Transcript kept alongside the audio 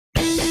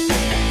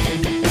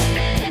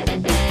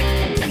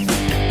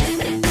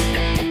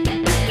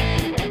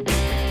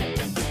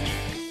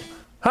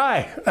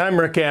Hi, I'm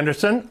Rick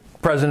Anderson,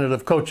 president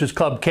of Coaches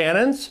Club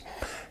Cannons,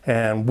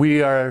 and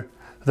we are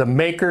the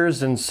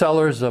makers and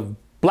sellers of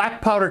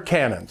black powder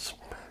cannons.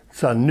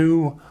 It's a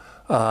new,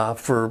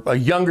 for a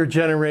younger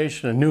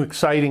generation, a new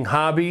exciting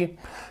hobby,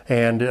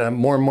 and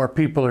more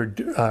people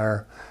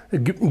are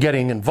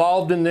getting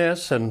involved in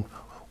this, and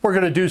we're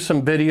going to do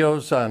some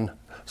videos on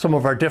some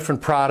of our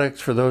different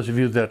products for those of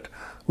you that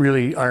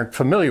really aren't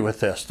familiar with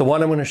this. The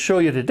one I'm going to show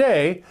you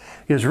today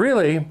is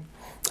really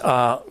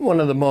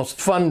one of the most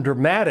fun,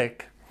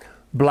 dramatic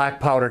black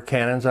powder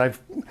cannons. I've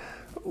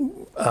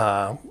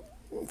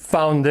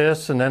found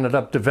this and ended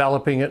up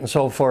developing it and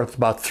so forth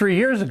about 3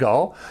 years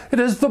ago.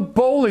 It is the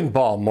bowling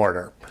ball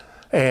mortar.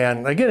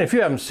 And again, if you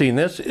haven't seen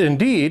this,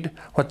 indeed,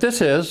 what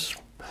this is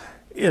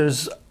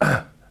this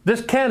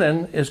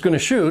cannon is going to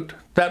shoot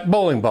that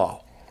bowling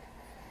ball.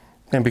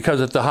 And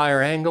because it's a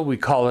higher angle, we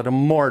call it a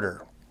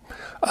mortar.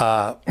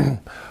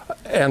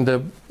 And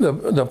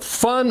the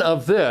fun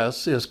of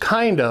this is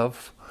kind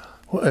of,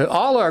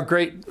 all our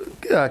great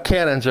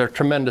cannons are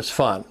tremendous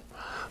fun.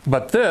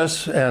 But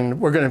this, and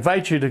we're going to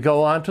invite you to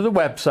go onto the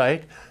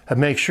website and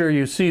make sure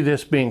you see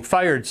this being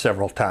fired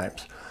several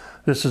times.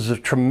 This is a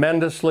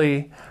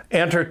tremendously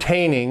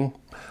entertaining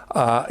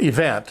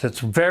event. It's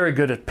very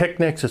good at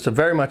picnics. It's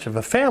very much of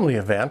a family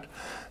event.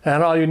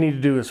 And all you need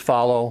to do is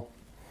follow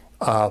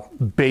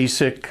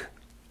basic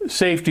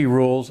safety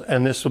rules,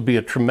 and this will be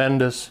a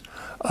tremendous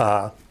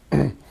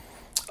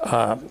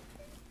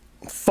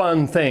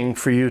fun thing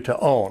for you to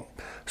own.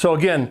 So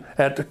again,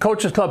 at the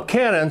Coaches Club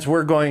Cannons,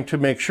 we're going to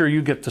make sure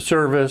you get the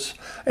service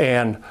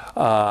and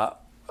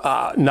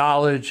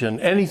knowledge and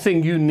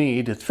anything you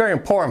need. It's very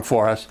important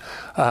for us.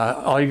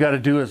 All you got to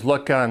do is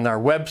look on our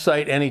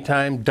website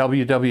anytime,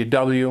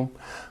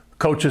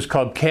 www.Coaches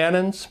Club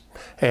Cannons,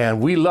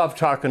 and we love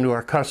talking to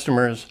our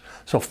customers,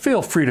 so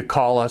feel free to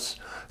call us,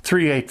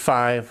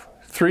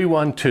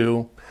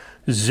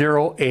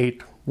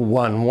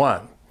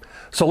 385-312-0811.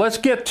 So let's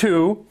get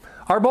to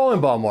our bowling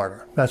ball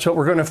mortar. That's what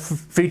we're going to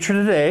feature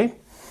today.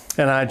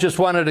 And I just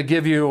wanted to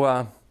give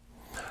you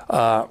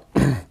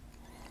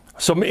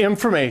some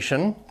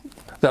information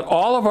that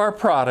all of our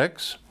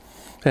products,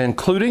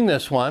 including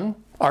this one,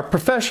 are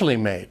professionally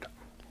made.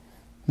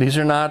 These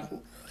are not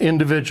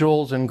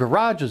individuals in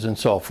garages and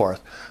so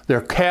forth.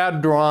 They're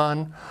CAD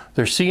drawn,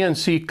 they're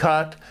CNC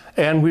cut,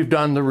 and we've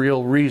done the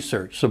real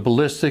research, the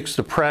ballistics,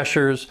 the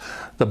pressures,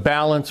 the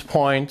balance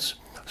points.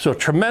 So a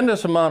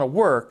tremendous amount of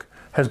work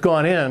has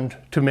gone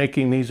into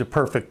making these a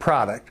perfect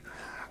product.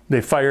 They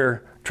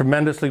fire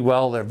tremendously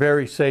well, they're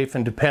very safe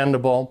and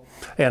dependable.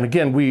 And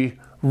again, we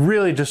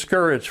really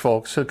discourage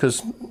folks,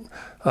 because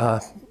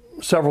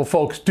several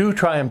folks do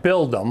try and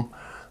build them,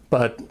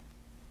 but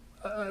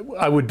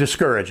I would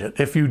discourage it.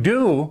 If you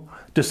do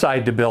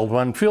decide to build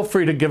one, feel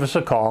free to give us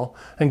a call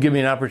and give me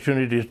an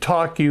opportunity to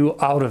talk you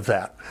out of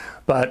that.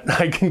 But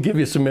I can give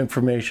you some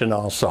information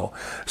also.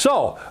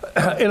 So,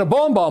 in a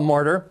bowling ball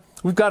mortar,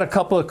 we've got a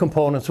couple of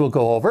components we'll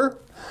go over.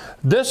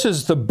 This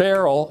is the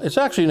barrel. It's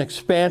actually an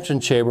expansion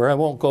chamber. I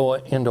won't go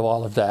into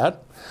all of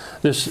that.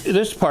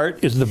 This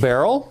part is the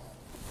barrel.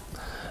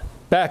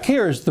 Back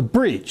here is the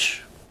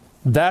breech.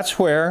 That's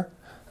where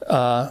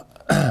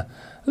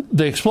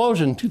the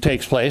explosion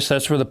takes place.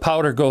 That's where the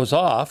powder goes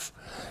off.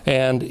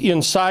 And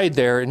inside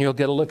there, and you'll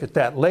get a look at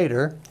that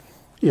later,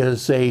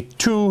 is a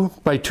 2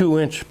 by 2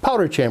 inch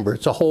powder chamber.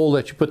 It's a hole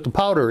that you put the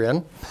powder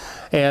in.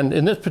 And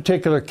in this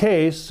particular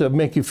case, to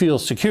make you feel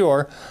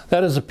secure,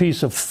 that is a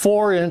piece of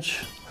 4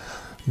 inch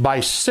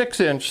by 6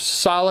 inch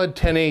solid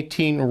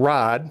 1018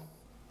 rod.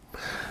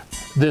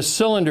 This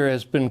cylinder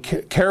has been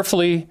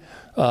carefully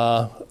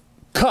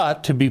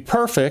cut to be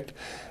perfect,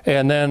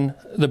 and then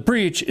the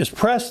breech is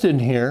pressed in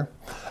here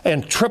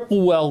and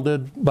triple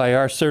welded by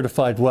our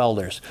certified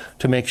welders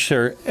to make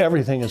sure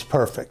everything is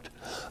perfect.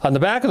 On the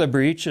back of the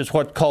breech is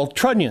what's called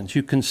trunnions.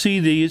 You can see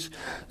these,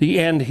 the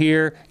end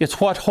here. It's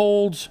what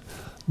holds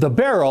the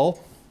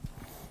barrel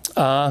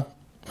to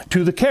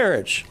the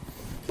carriage.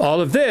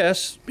 All of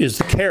this is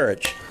the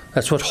carriage.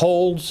 That's what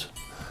holds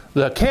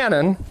the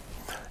cannon.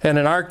 And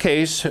in our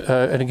case,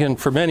 and again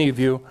for many of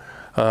you,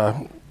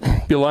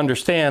 you'll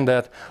understand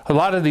that a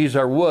lot of these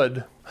are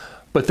wood,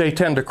 but they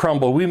tend to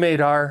crumble. We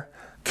made our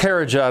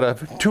carriage out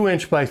of 2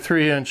 inch by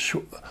 3 inch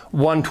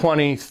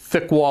 120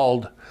 thick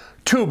walled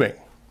tubing,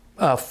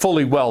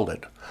 fully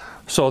welded,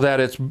 so that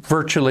it's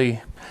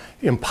virtually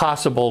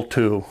impossible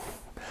to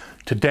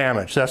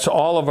damage. That's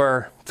all of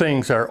our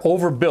things are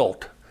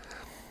overbuilt,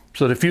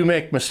 so that if you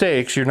make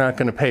mistakes, you're not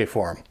going to pay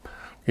for them.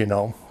 You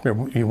know,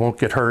 you won't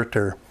get hurt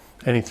or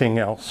anything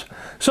else.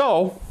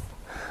 So,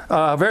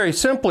 very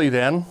simply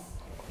then,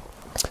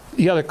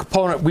 the other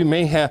component we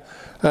may have,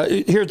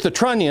 here's the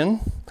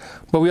trunnion,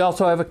 but we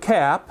also have a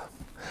cap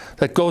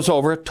that goes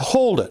over it to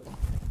hold it.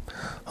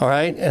 All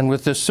right, and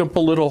with this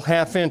simple little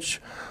 1/2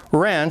 inch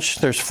wrench,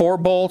 there's 4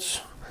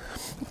 bolts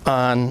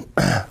on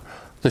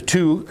the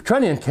 2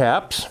 trunnion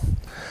caps,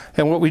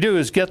 and what we do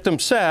is get them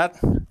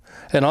set,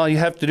 and all you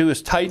have to do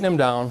is tighten them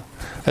down,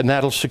 and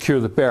that'll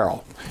secure the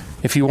barrel.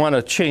 If you want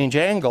to change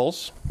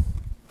angles,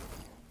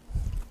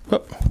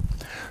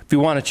 if If you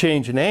want to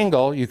change an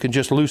angle, you can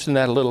just loosen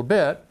that a little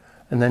bit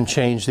and then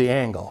change the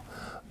angle.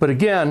 But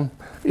again,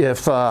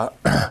 if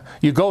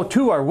you go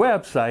to our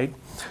website,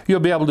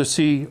 you'll be able to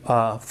see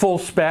full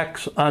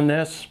specs on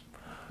this,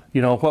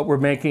 you know, what we're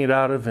making it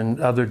out of and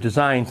other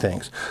design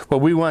things.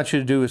 What we want you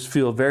to do is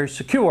feel very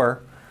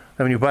secure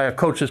that when you buy a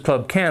Coaches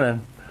Club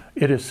cannon,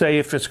 it is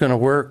safe, it's going to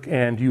work,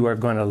 and you are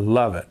going to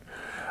love it.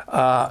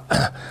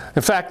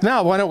 In fact,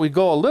 now why don't we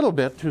go a little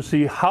bit to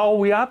see how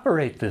we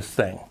operate this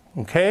thing,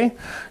 okay?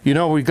 You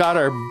know, we got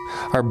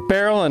our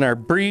barrel and our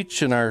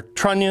breech and our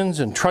trunnions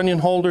and trunnion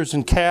holders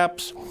and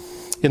caps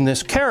in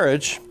this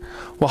carriage.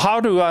 Well, how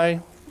do I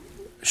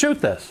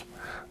shoot this?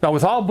 Now,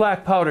 with all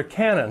black powder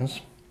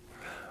cannons,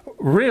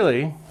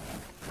 really,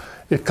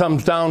 it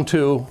comes down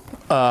to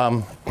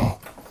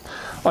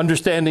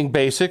understanding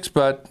basics,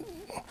 but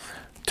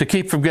to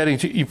keep from getting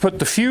to, you put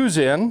the fuse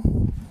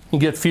in, you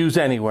get fuse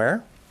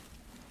anywhere.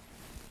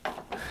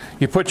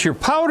 You put your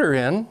powder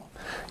in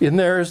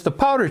there is the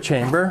powder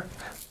chamber.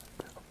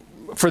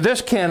 For this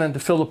cannon to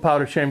fill the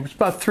powder chamber, it's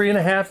about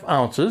 3.5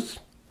 ounces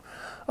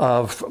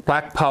of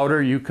black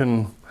powder. You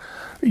can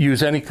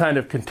use any kind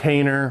of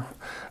container,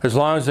 as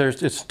long as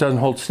it doesn't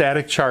hold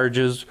static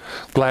charges,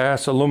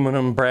 glass,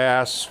 aluminum,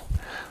 brass.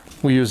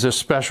 We use this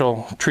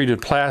special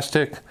treated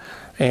plastic,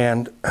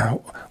 and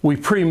we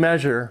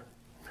pre-measure.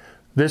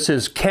 This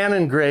is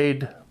cannon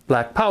grade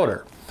black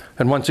powder.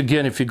 And once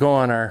again, if you go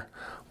on our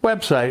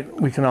website,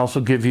 we can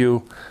also give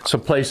you some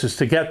places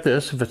to get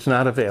this if it's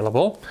not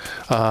available.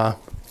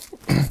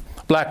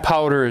 Black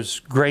powder is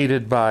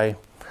graded by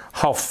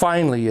how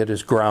finely it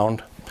is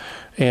ground,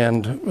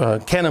 and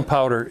cannon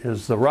powder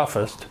is the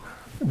roughest,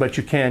 but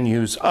you can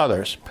use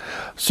others.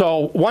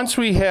 So once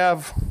we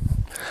have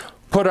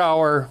put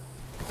our,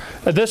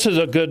 this is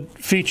a good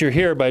feature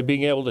here by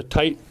being able to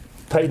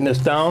tighten this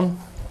down.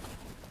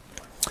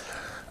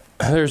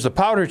 There's the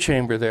powder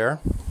chamber there.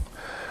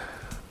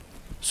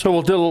 So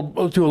we'll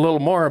do a little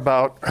more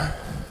about,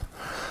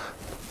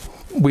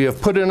 we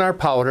have put in our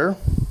powder.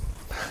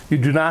 You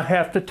do not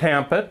have to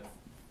tamp it.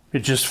 It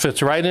just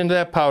fits right into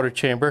that powder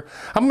chamber.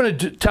 I'm going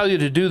to tell you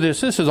to do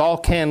this. This is all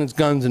cannons,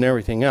 guns, and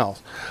everything else.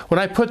 When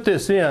I put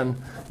this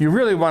in, you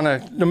really want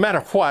to, no matter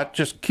what,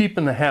 just keep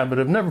in the habit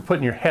of never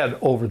putting your head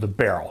over the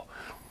barrel,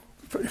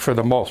 for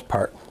the most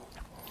part.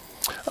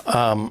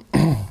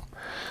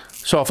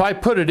 So if I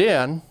put it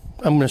in,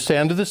 I'm going to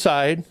stand to the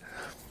side,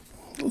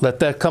 let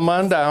that come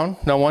on down.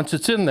 Now once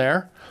it's in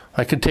there,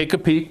 I can take a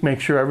peek, make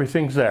sure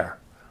everything's there.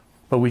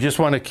 But we just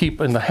want to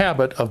keep in the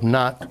habit of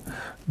not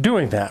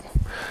doing that.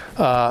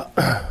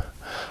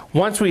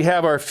 Once we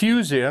have our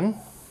fuse in,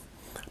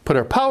 put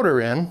our powder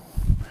in,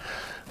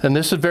 and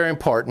this is very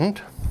important.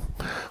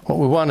 What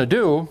we want to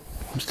do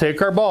is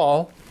take our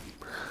ball,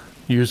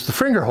 use the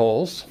finger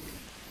holes,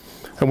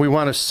 and we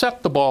want to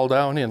set the ball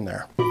down in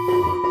there.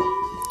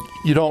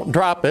 You don't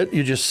drop it,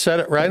 you just set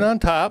it right on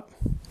top,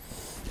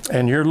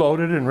 and you're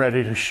loaded and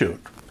ready to shoot.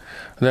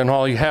 And then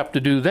all you have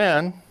to do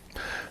then,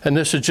 and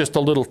this is just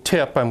a little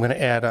tip I'm going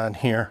to add on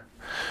here,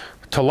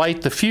 to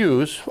light the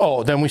fuse,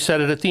 then we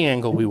set it at the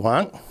angle we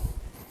want.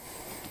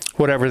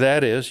 Whatever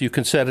that is, you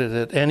can set it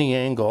at any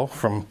angle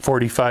from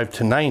 45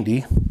 to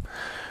 90.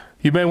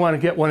 You may want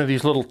to get one of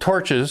these little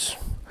torches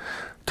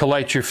to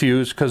light your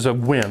fuse because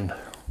of wind.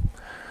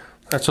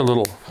 That's a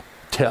little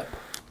tip.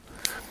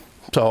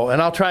 So,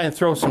 and I'll try and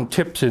throw some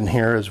tips in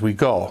here as we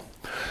go.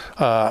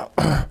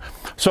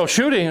 So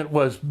shooting it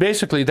was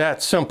basically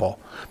that simple.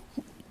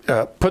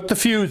 Put the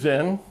fuse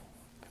in,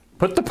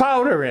 put the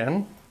powder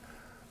in,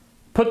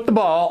 put the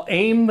ball,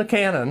 aim the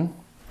cannon,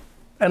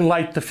 and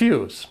light the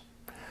fuse.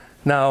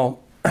 Now,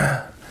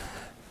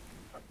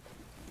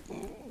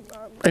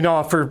 you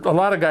know, for a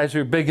lot of guys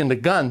who are big into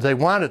guns, they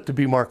want it to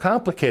be more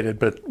complicated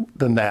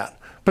than that.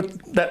 But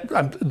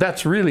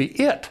that's really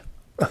it.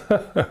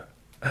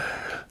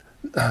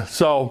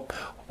 So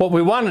what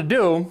we want to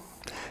do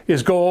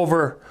is go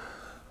over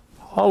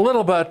a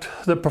little bit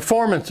the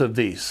performance of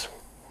these,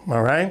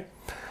 all right?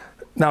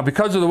 Now,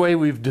 because of the way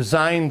we've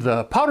designed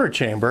the powder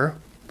chamber,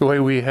 the way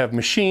we have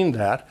machined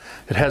that,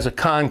 it has a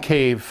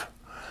concave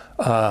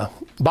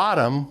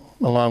bottom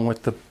along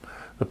with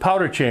the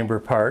powder chamber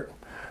part.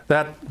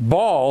 That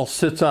ball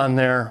sits on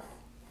there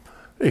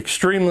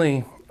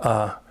extremely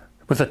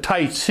with a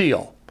tight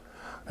seal.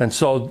 And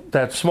so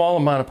that small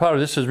amount of powder,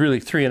 this is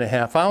really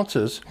 3.5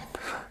 ounces,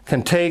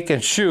 can take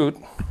and shoot,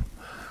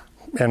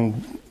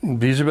 and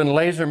these have been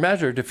laser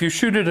measured. If you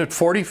shoot it at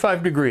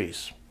 45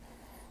 degrees,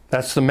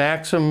 that's the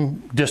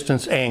maximum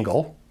distance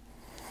angle,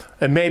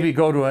 and maybe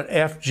go to an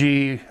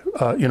FG,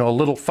 you know, a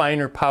little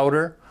finer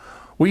powder,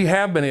 we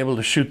have been able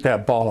to shoot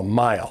that ball a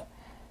mile.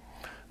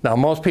 Now,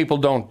 most people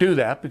don't do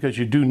that because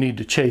you do need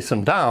to chase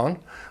them down,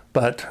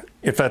 but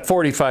if at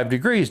 45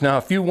 degrees, now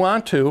if you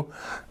want to,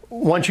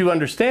 once you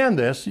understand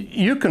this,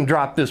 you can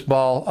drop this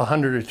ball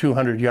 100 or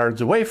 200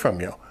 yards away from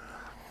you.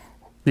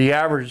 The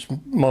average,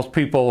 most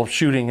people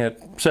shooting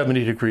at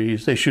 70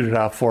 degrees, they shoot it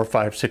out 400,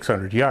 500,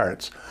 600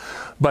 yards.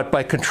 But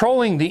by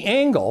controlling the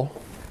angle,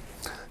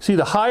 see,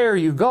 the higher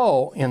you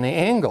go in the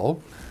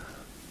angle,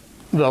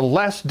 the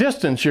less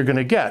distance you're going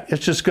to get.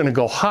 It's just going to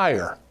go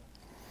higher.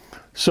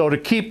 So to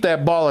keep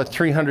that ball at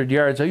 300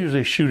 yards, I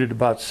usually shoot it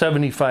about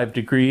 75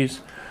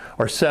 degrees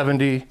or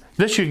 70.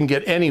 This you can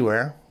get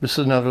anywhere. This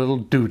is another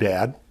little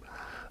doodad.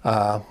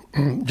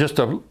 Just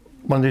one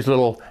of these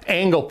little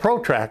angle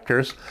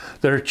protractors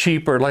that are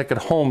cheaper, like at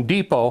Home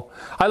Depot.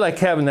 I like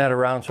having that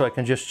around so I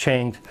can just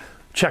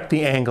check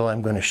the angle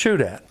I'm going to shoot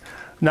at.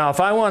 Now if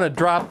I want to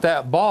drop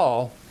that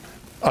ball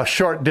a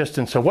short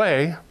distance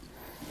away,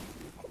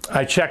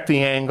 I check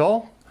the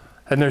angle,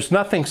 and there's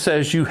nothing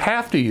says you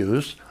have to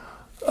use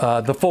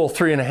the full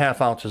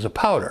 3.5 ounces of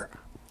powder.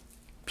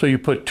 So you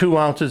put 2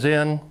 ounces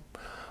in,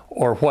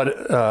 or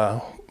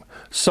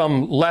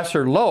some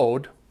lesser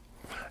load,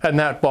 and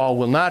that ball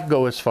will not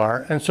go as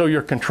far, and so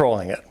you're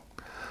controlling it.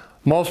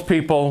 Most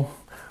people,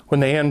 when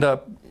they end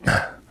up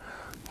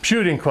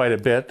shooting quite a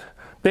bit,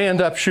 they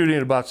end up shooting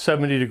at about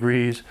 70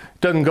 degrees.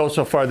 It doesn't go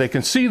so far. They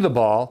can see the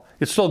ball.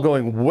 It's still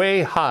going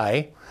way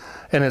high,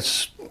 and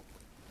it's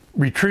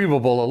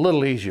retrievable a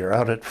little easier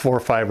out at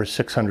 400, 500, or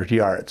 600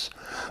 yards.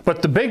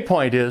 But the big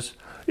point is,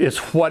 it's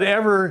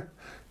however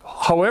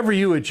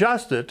you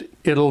adjust it,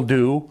 it'll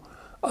do.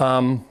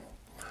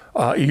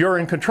 You're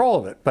in control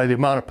of it by the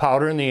amount of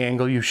powder and the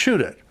angle you shoot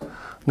it.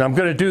 Now I'm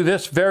going to do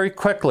this very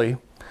quickly.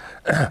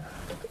 And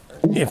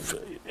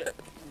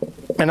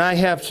I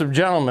have some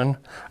gentlemen,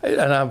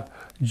 and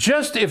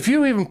if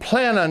you even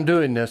plan on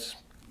doing this,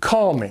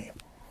 call me,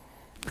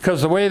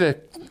 because the way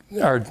that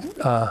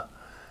our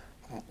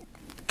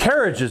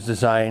carriage is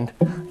designed,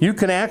 you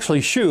can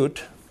actually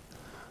shoot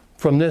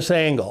from this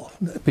angle.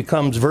 It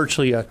becomes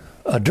virtually a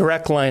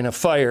direct line of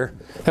fire,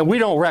 and we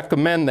don't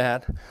recommend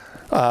that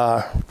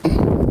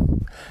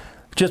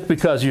just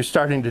because you're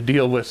starting to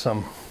deal with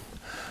some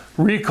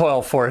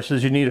recoil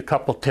forces. You need a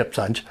couple tips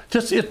on.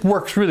 It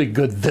works really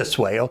good this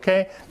way,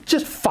 okay?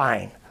 Just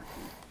fine.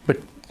 But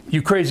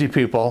you crazy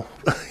people,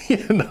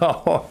 you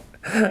know,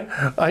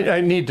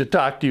 I need to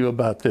talk to you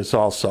about this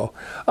also.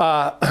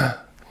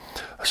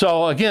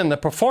 So again, the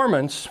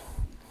performance,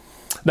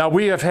 now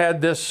we have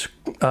had this,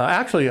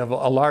 actually have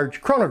a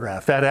large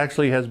chronograph. That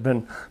actually has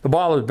been, the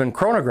ball has been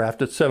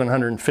chronographed at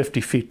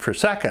 750 feet per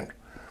second.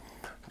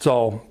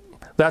 So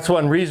that's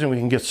one reason we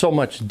can get so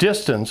much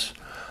distance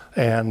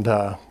and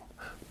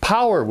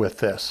power with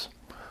this.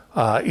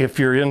 If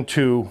you're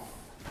into,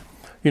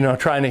 you know,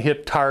 trying to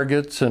hit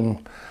targets,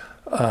 and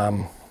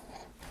now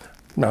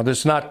this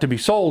is not to be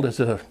sold as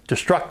a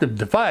destructive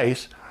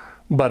device,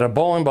 but a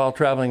bowling ball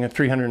traveling at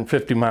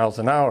 350 miles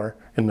an hour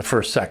in the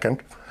first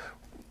second,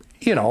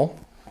 you know,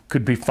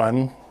 could be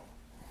fun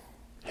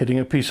hitting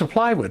a piece of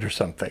plywood or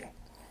something,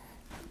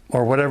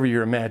 or whatever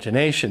your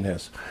imagination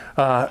is.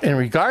 In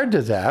regard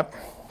to that,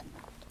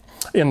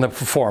 in the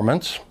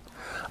performance,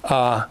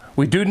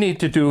 we do need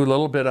to do a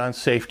little bit on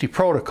safety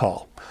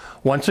protocol.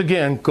 Once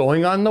again,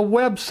 going on the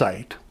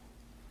website,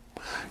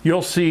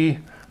 you'll see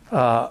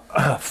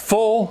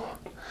full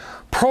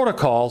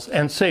protocols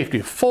and safety,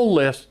 full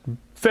list,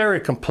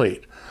 very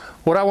complete.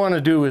 What I want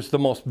to do is the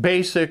most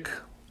basic,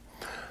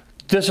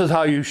 this is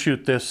how you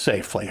shoot this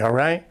safely, all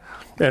right?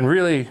 And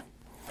really,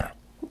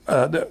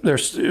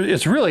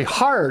 it's really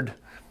hard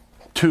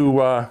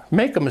to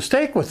make a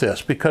mistake with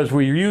this, because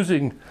we're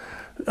using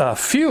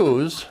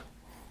fuse,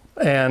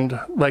 and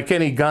like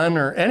any gun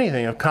or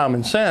anything of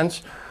common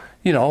sense,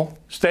 you know,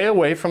 stay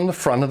away from the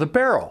front of the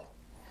barrel,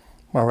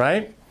 all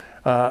right?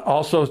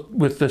 Also,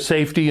 with the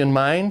safety in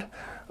mind,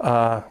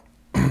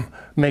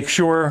 make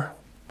sure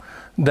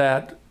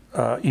that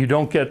you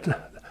don't get,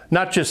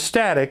 not just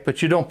static,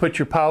 but you don't put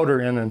your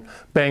powder in and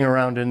bang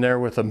around in there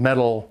with a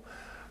metal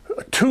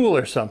tool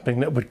or something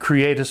that would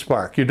create a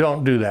spark. You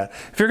don't do that.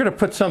 If you're going to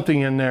put something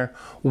in there,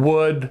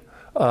 wood,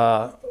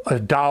 a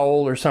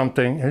dowel or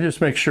something, and just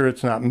make sure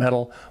it's not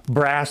metal.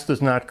 Brass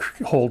does not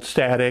hold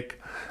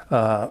static.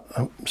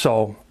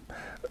 So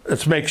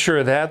let's make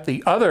sure that.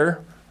 The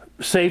other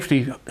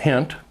safety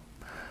hint,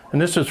 and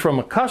this is from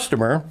a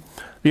customer,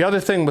 the other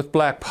thing with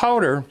black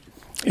powder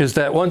is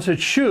that once it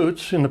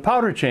shoots in the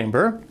powder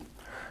chamber,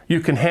 you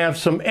can have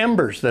some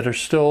embers that are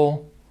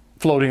still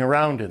floating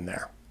around in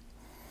there.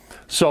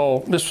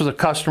 So this was a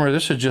customer,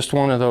 this is just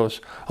one of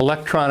those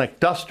electronic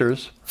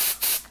dusters,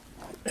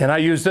 and I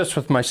use this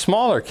with my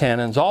smaller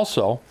cannons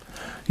also.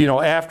 You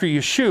know, after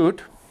you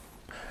shoot,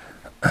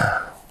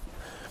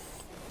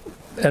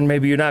 and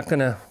maybe you're not going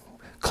to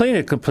clean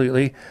it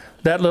completely,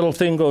 that little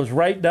thing goes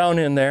right down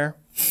in there.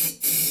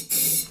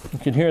 You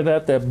can hear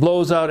that, that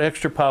blows out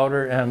extra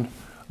powder, and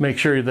make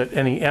sure that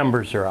any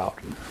embers are out.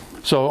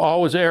 So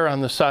always err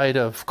on the side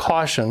of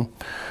caution,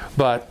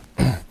 but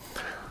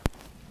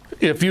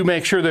if you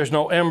make sure there's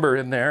no ember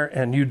in there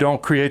and you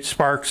don't create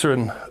sparks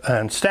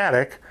and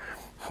static,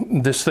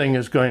 this thing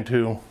is going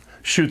to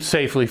shoot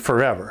safely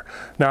forever.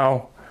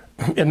 Now,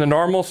 in the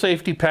normal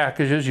safety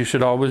packages, you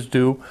should always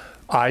do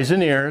eyes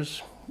and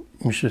ears.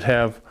 You should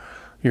have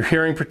your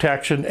hearing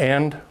protection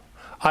and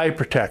eye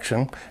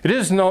protection. It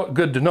is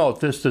good to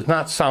note this does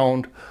not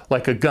sound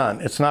like a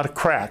gun. It's not a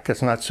crack.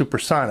 It's not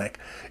supersonic.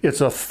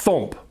 It's a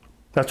thump.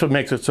 That's what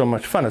makes it so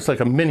much fun. It's like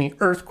a mini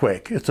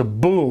earthquake. It's a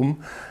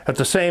boom. At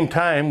the same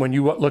time, when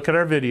you look at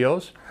our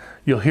videos,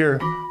 you'll hear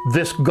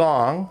this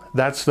gong.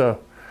 That's the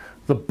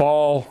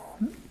ball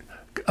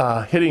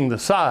hitting the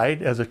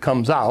side as it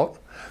comes out.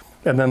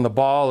 And then the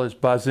ball is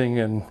buzzing,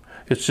 and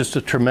it's just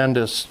a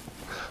tremendous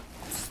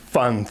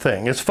fun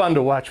thing. It's fun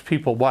to watch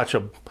people watch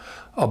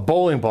a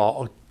bowling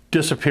ball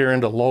disappear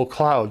into low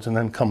clouds and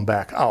then come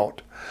back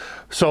out.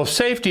 So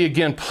safety,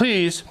 again,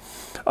 please,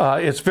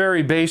 it's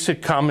very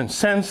basic, common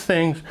sense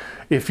things.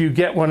 If you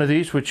get one of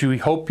these, which we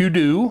hope you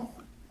do,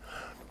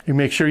 you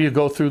make sure you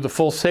go through the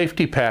full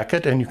safety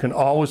packet, and you can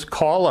always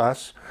call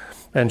us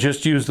and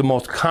just use the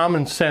most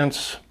common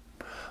sense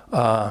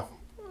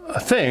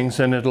things,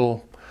 and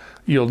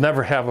you'll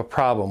never have a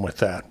problem with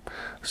that.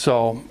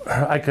 So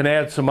I can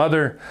add some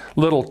other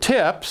little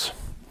tips,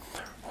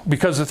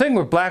 because the thing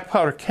with black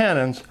powder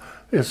cannons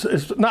is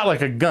it's not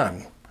like a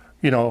gun.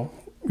 You know,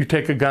 you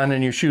take a gun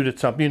and you shoot at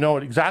something, you know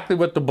exactly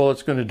what the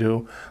bullet's going to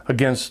do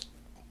against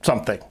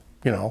something,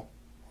 you know,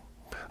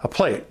 a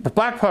plate. But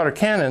black powder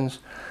cannons,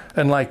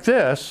 and like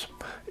this,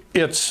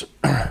 it's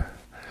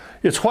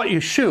what you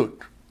shoot.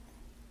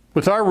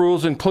 With our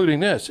rules,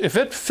 including this, if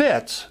it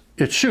fits,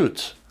 it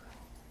shoots.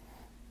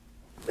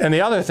 And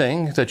the other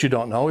thing that you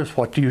don't know is,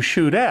 what do you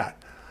shoot at?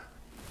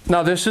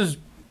 Now this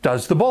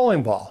does the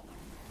bowling ball.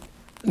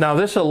 Now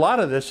a lot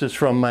of this is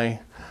from my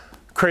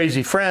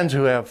crazy friends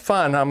who have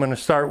fun. I'm going to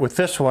start with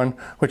this one,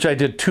 which I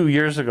did 2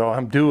 years ago.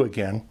 I'm due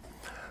again.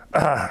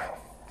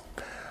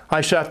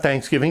 I shot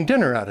Thanksgiving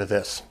dinner out of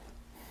this.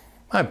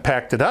 I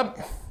packed it up.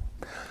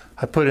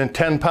 I put in a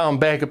 10-pound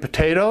bag of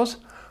potatoes.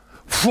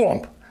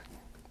 Whoomp!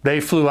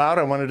 They flew out.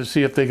 I wanted to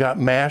see if they got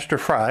mashed or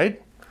fried.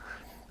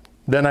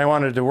 Then I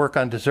wanted to work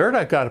on dessert.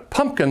 I got a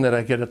pumpkin that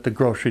I get at the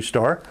grocery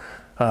store.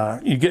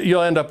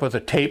 You'll end up with a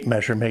tape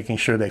measure making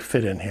sure they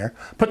fit in here.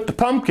 Put the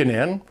pumpkin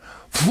in.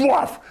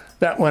 Whoof!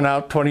 That went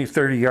out 20,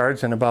 30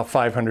 yards in about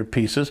 500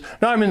 pieces.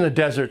 Now I'm in the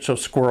desert, so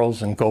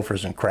squirrels and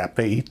gophers and crap,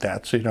 they eat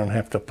that, so you don't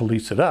have to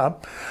police it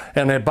up.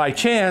 And then by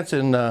chance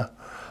in a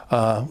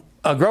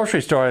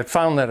grocery store, I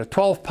found that a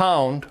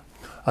 12-pound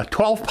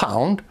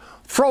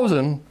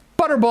frozen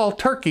butterball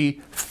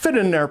turkey fit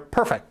in there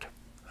perfect.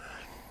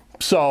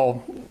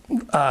 So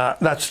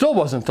that still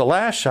wasn't the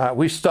last shot.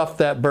 We stuffed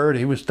that bird.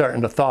 He was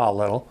starting to thaw a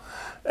little.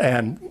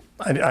 And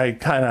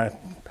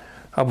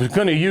I was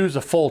going to use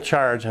a full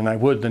charge, and I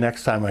would the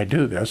next time I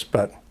do this,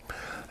 but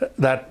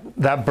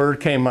that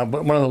bird came up,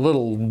 one of the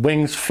little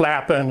wings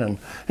flapping, and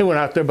it went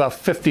out there about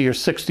 50 or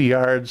 60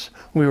 yards.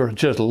 We were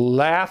just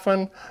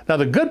laughing. Now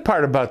the good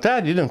part about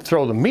that, you didn't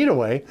throw the meat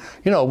away.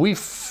 You know, we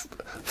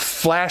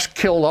flash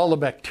killed all the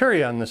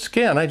bacteria on the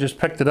skin. I just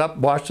picked it up,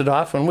 washed it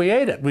off, and we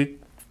ate it. We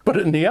put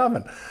it in the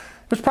oven.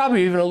 It was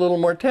probably even a little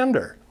more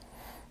tender.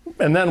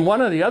 And then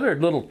one of the other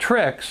little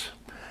tricks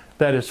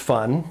that is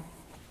fun,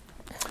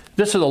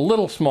 this is a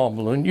little small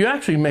balloon. You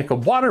actually make a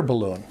water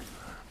balloon.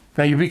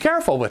 Now you be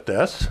careful with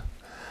this,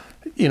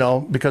 you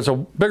know, because a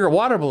bigger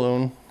water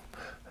balloon,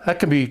 that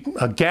can be,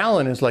 a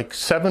gallon is like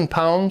 7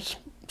 pounds,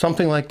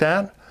 something like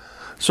that.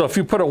 So if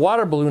you put a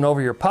water balloon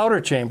over your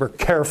powder chamber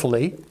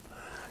carefully,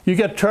 you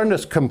get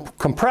tremendous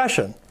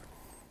compression.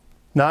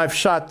 Now I've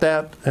shot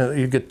that,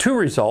 you get 2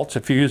 results.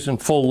 If you're using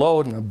full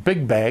load in a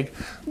big bag,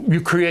 you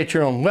create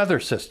your own weather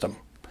system.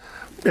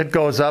 It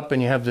goes up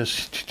and you have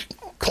this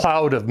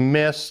cloud of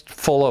mist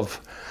full of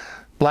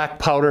black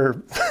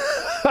powder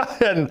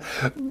and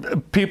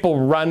people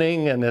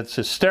running, and it's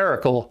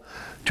hysterical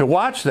to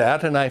watch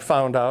that. And I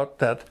found out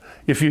that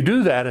if you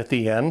do that at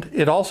the end,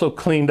 it also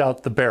cleaned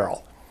out the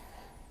barrel.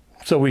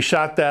 So we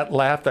shot that,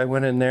 laughed, I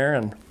went in there,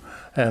 and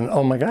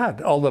oh my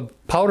God, all the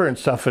powder and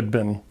stuff had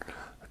been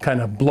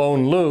kind of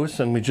blown loose,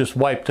 and we just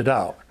wiped it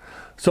out.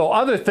 So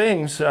other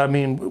things, I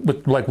mean,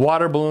 with like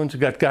water balloons, you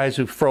got guys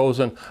who've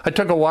frozen. I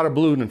took a water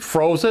balloon and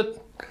froze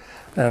it,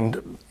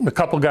 and a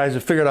couple guys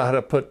have figured out how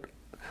to put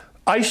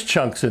ice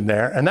chunks in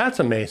there, and that's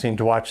amazing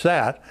to watch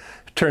that.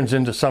 It turns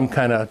into some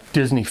kind of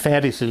Disney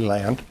fantasy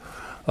land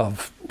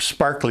of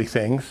sparkly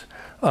things.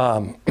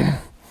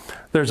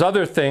 There's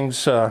other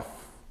things, because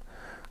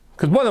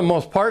one of the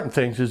most important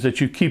things is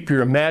that you keep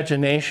your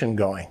imagination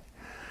going.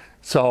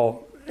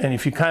 So, and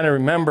if you kind of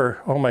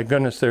remember, oh my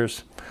goodness,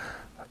 there's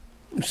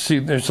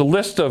a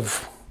list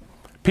of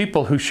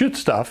people who shoot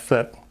stuff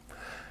that,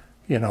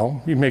 you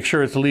know, you make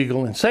sure it's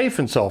legal and safe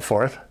and so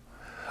forth.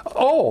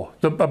 Oh,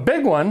 a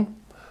big one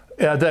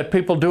that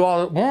people do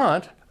all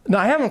want, now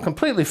I haven't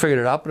completely figured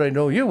it out, but I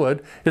know you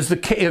would, is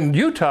in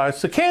Utah,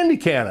 it's the candy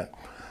cannon.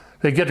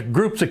 They get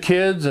groups of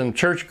kids and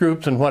church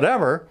groups and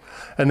whatever,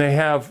 and they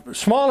have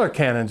smaller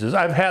cannons.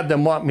 I've had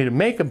them want me to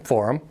make them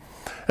for them,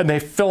 and they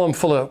fill them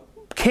full of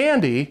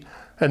candy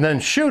and then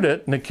shoot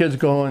it, and the kids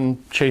go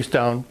and chase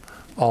down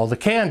all the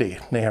candy.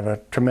 They have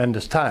a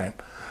tremendous time.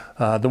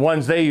 The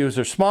ones they use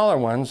are smaller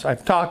ones.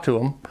 I've talked to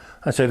them.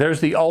 I say,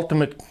 there's the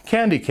ultimate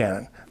candy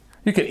cannon.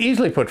 You can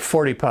easily put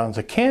 40 pounds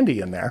of candy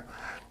in there.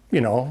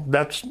 You know,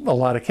 that's a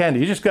lot of candy.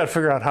 You just got to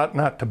figure out how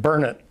not to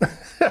burn it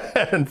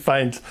and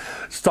find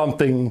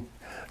something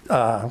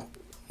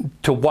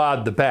to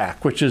wad the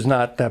back, which is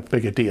not that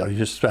big a deal. You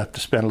just have to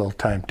spend a little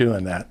time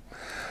doing that.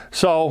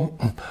 So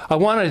I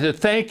wanted to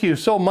thank you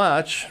so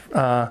much.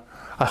 I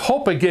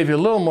hope I gave you a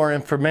little more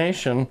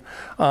information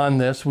on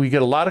this. We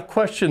get a lot of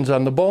questions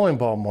on the bowling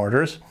ball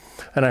mortars,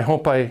 and I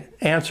hope I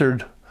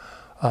answered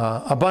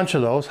a bunch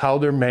of those, how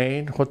they're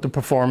made, what the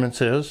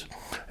performance is.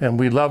 And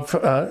we love,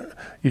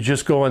 you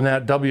just go on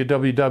that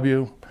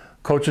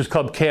www.Coaches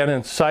Club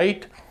Cannon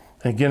site.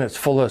 Again, it's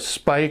full of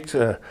spikes,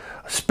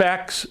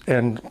 specs,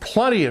 and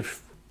plenty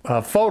of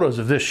photos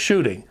of this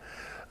shooting,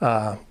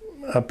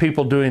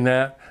 people doing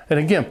that. And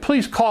again,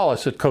 please call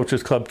us at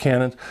Coaches Club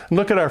Cannons and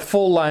look at our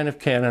full line of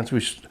cannons. We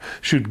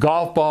shoot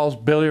golf balls,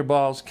 billiard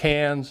balls,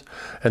 cans,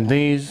 and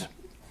these.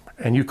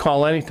 And you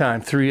call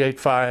anytime,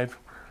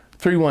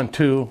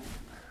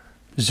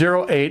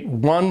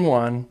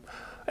 385-312-0811.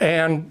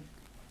 And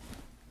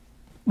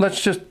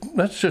let's just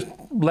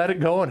let it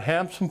go and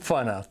have some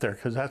fun out there,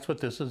 because that's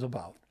what this is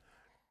about.